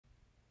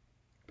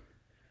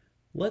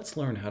Let's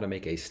learn how to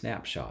make a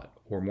snapshot,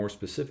 or more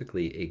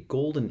specifically, a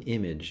golden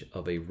image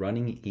of a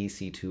running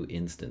EC2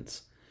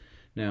 instance.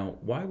 Now,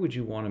 why would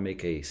you want to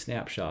make a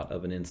snapshot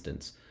of an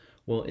instance?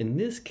 Well, in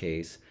this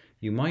case,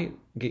 you might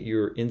get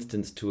your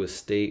instance to a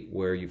state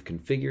where you've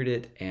configured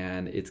it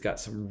and it's got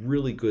some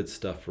really good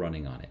stuff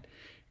running on it.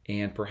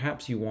 And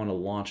perhaps you want to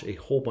launch a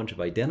whole bunch of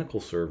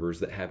identical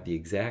servers that have the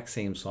exact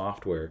same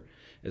software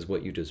as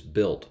what you just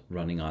built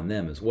running on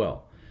them as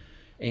well.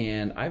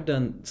 And I've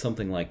done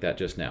something like that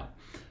just now.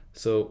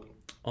 So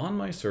on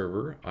my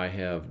server, I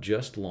have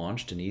just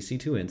launched an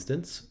EC2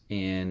 instance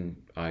and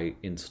I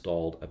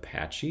installed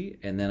Apache,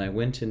 and then I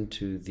went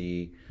into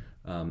the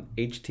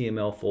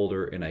HTML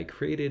folder and I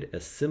created a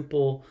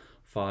simple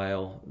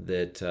file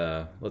that,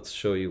 let's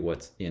show you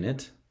what's in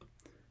it.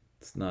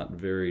 It's not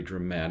very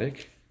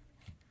dramatic,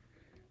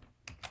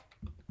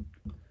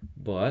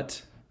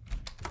 but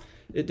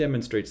it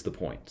demonstrates the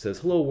point. It says,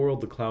 "Hello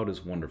world, the cloud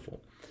is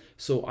wonderful."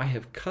 So I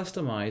have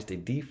customized a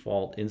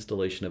default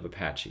installation of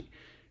Apache.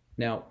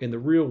 Now, in the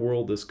real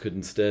world, this could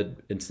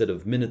instead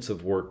of minutes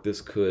of work,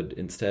 this could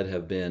instead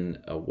have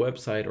been a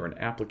website or an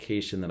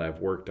application that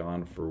I've worked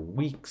on for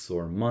weeks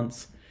or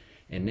months.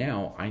 And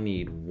now I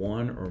need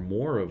one or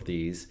more of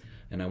these,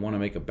 and I want to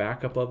make a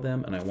backup of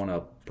them, and I want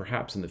to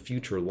perhaps in the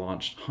future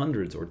launch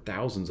hundreds or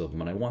thousands of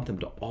them, and I want them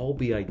to all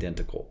be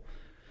identical.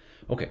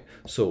 Okay,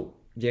 so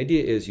the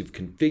idea is you've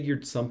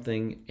configured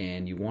something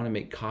and you want to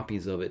make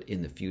copies of it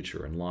in the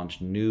future and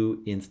launch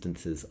new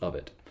instances of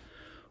it.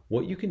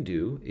 What you can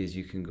do is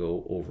you can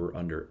go over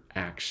under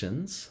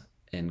Actions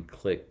and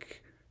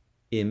click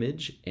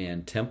Image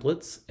and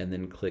Templates, and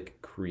then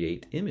click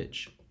Create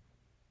Image.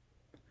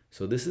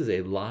 So this is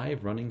a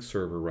live running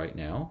server right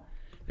now,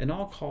 and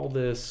I'll call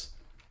this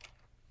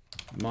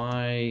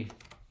My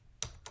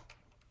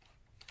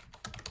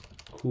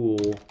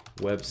Cool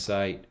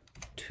Website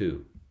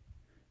 2.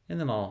 And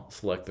then I'll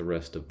select the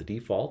rest of the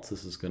defaults.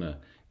 This is going to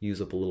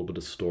use up a little bit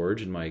of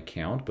storage in my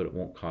account, but it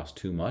won't cost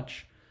too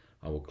much.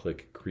 I will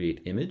click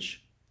Create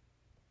Image,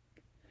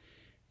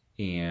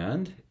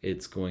 and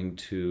it's going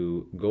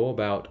to go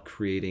about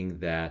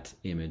creating that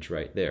image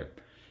right there.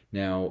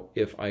 Now,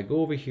 if I go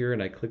over here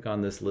and I click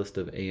on this list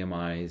of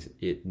AMIs,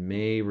 it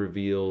may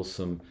reveal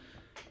some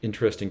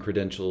interesting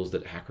credentials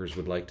that hackers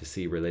would like to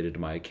see related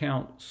to my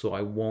account, so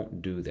I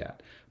won't do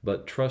that.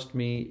 But trust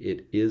me,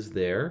 it is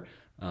there,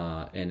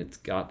 and it's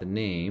got the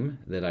name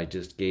that I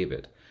just gave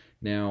it.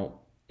 Now,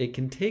 it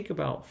can take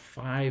about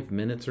 5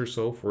 minutes or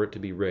so for it to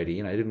be ready,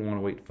 and I didn't want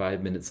to wait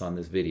 5 minutes on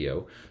this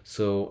video,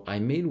 so I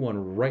made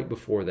one right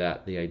before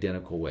that the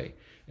identical way,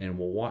 and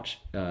we'll watch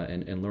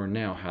and learn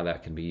now how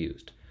that can be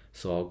used.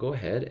 So I'll go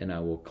ahead and I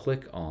will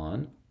click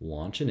on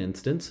Launch an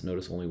Instance.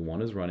 Notice only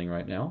one is running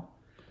right now.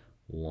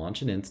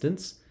 Launch an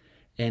Instance,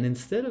 and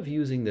instead of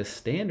using the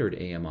standard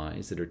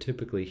AMIs that are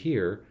typically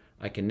here,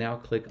 I can now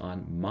click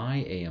on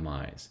My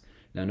AMIs.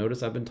 Now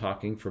notice I've been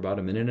talking for about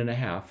a minute and a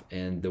half,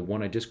 and the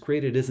one I just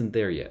created isn't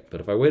there yet,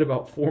 but if I wait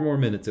about 4 more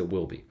minutes, it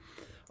will be.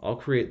 I'll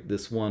create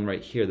this one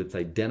right here that's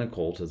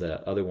identical to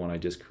that other one I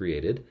just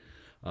created,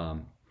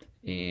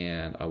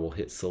 and I will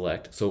hit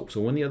select. So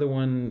when the other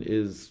one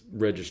is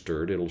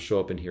registered, it'll show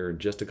up in here in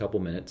just a couple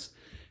minutes,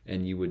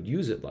 and you would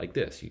use it like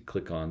this. You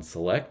click on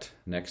select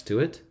next to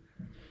it,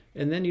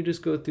 and then you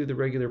just go through the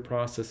regular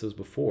process as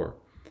before.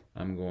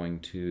 I'm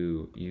going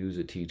to use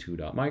a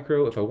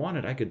T2.micro. If I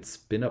wanted, I could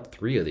spin up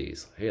 3 of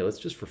these. Hey, let's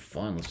just for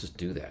fun, let's just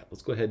do that.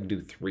 Let's go ahead and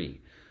do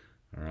 3.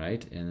 All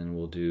right, and then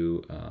we'll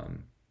do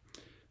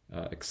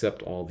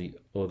accept all the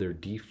other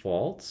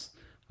defaults.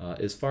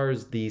 As far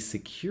as the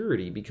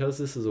security, because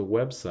this is a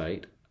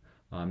website,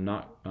 I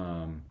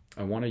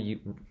want to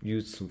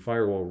use some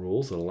firewall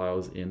rules that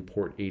allows in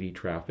port 80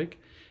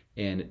 traffic.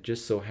 And it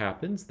just so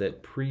happens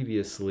that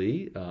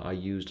previously I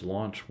used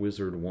Launch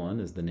Wizard 1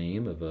 as the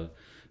name of a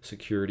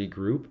security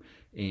group,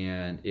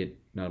 and it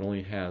not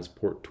only has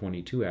port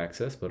 22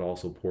 access but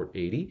also port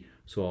 80.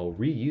 So I'll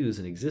reuse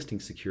an existing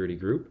security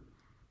group,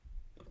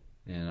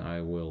 and I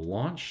will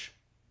launch,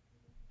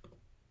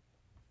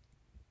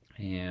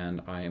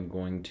 and I am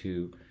going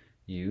to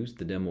use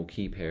the demo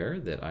key pair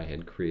that I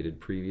had created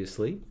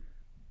previously.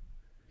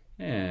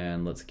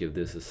 And let's give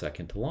this a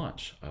second to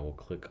launch. I will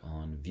click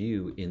on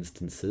View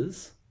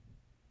Instances.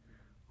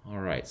 All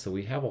right, so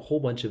we have a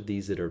whole bunch of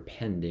these that are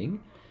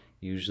pending.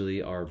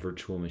 Usually our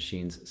virtual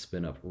machines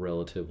spin up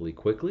relatively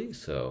quickly,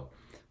 so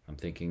I'm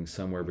thinking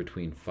somewhere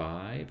between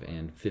 5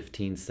 and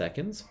 15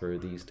 seconds for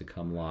these to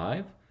come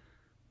live.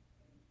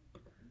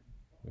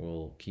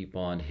 We'll keep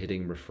on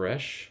hitting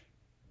refresh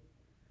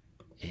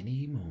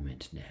any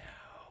moment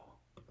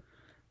now.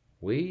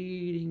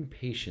 Waiting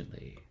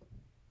patiently.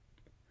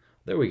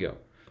 There we go.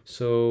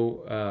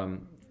 So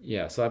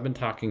yeah, so I've been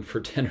talking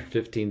for 10 or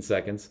 15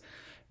 seconds,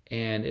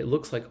 and it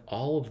looks like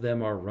all of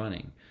them are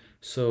running.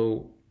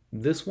 So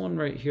this one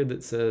right here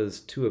that says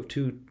 2 of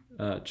 2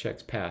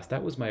 checks passed,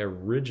 that was my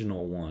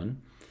original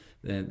one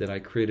that I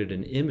created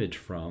an image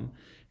from.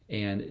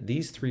 And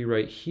these 3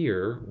 right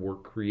here were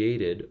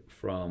created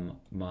from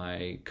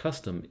my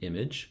custom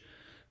image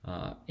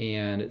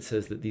and it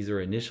says that these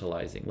are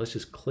initializing. Let's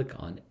just click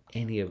on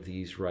any of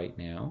these right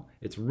now.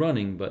 It's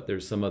running, but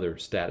there's some other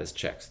status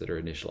checks that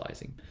are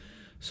initializing.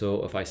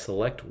 So if I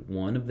select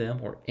one of them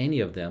or any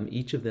of them,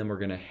 each of them are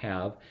going to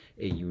have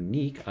a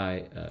unique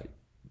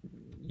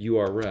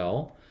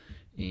URL.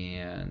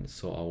 And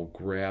so I'll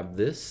grab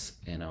this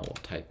and I'll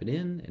type it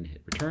in and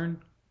hit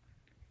return.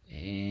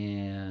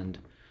 And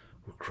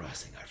we're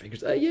crossing our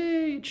fingers.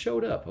 Yay, it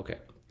showed up. Okay,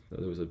 so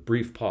there was a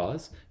brief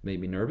pause, made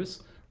me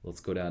nervous.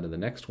 Let's go down to the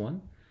next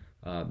one.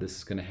 This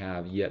is going to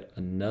have yet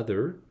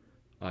another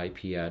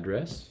IP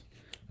address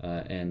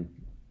and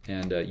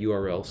a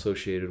URL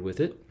associated with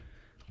it.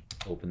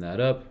 Open that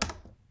up.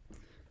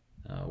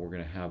 We're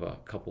going to have a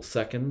couple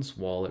seconds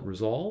while it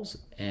resolves,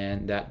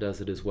 and that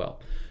does it as well.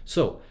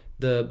 So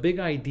the big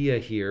idea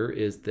here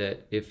is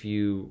that if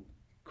you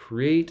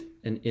create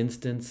an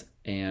instance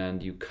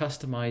and you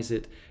customize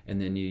it, and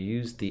then you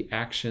use the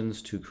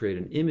actions to create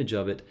an image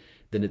of it,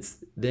 then it's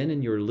then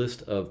in your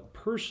list of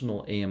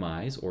personal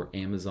AMIs or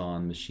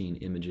Amazon Machine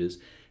Images,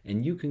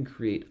 and you can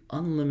create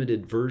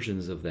unlimited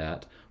versions of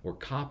that or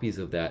copies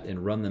of that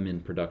and run them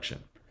in production.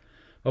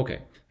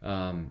 Okay,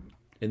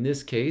 in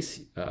this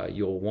case,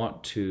 you'll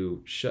want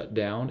to shut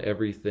down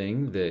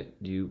everything that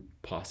you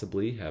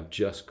possibly have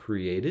just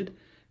created,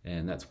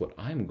 and that's what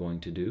I'm going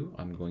to do.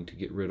 I'm going to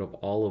get rid of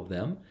all of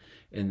them,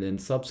 and then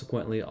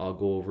subsequently I'll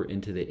go over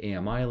into the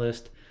AMI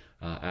list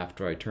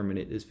after I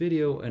terminate this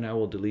video, and I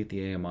will delete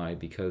the AMI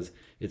because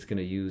it's going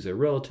to use a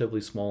relatively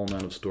small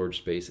amount of storage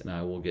space and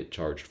I will get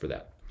charged for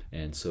that.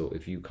 And so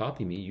if you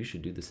copy me, you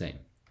should do the same.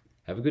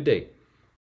 Have a good day.